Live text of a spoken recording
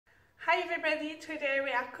Hi everybody, today we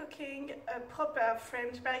are cooking a proper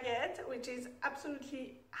French baguette, which is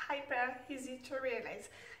absolutely hyper easy to realize.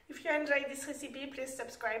 If you enjoy this recipe, please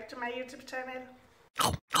subscribe to my YouTube channel.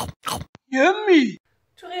 Yummy!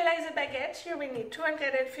 To realize a baguette, you will need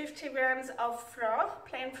 250 grams of flour,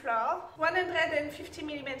 plain flour, 150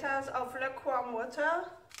 milliliters of lukewarm water,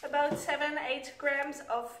 about 7-8 grams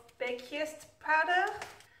of Baguette powder,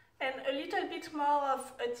 and a little bit more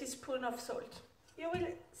of a teaspoon of salt. You will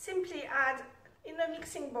simply add in a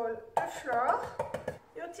mixing bowl the flour,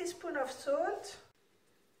 your teaspoon of salt.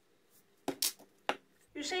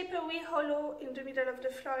 You shape a wee hollow in the middle of the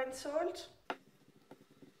flour and salt.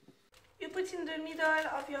 You put in the middle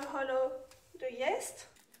of your hollow the yeast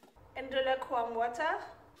and the lukewarm water,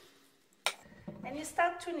 and you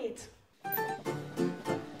start to knead.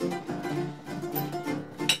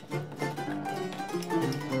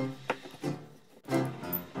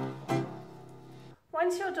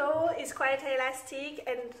 Once your dough is quite elastic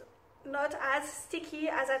and not as sticky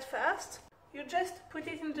as at first, you just put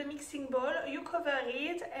it in the mixing bowl, you cover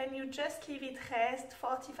it, and you just leave it rest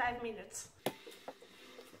 45 minutes.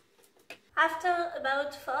 After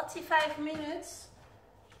about 45 minutes,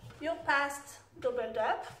 your past doubled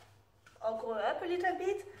up or grew up a little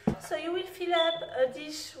bit, so you will fill up a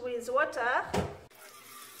dish with water.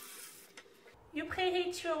 You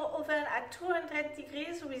preheat your oven at 200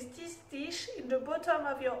 degrees with this dish in the bottom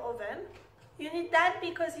of your oven. You need that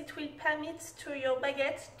because it will permit to your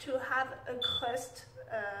baguette to have a crust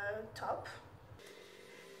top.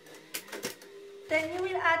 Then you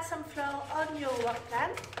will add some flour on your work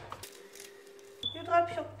pan. You drop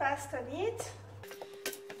your pasta on it.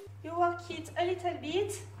 You work it a little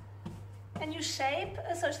bit and you shape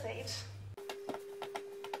a sausage.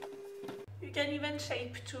 You can even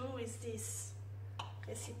shape two with this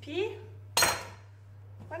recipe.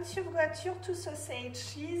 Once you've got your two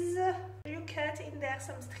sausages, you cut in there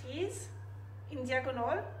some strips in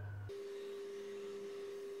diagonal.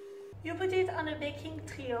 You put it on a baking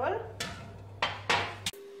tray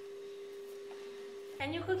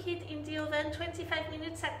and you cook it in the oven 25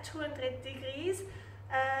 minutes at 200 degrees.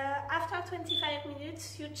 After 25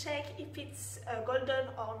 minutes, you check if it's golden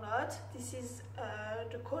or not. This is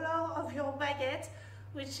the color of your baguette,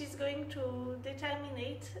 which is going to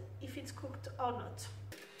determine if it's cooked or not.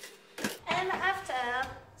 And after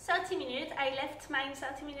 30 minutes, I left mine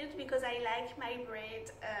 30 minutes because I like my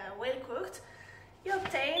bread well cooked, you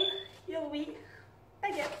obtain your wee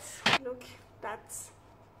baguette. Look, that's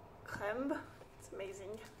crumb. It's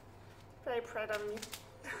amazing. Very proud of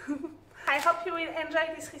me. I hope you will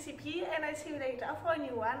enjoy this recipe, and I see you later for a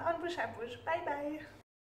new one on Bouche à Bouche. Bye bye.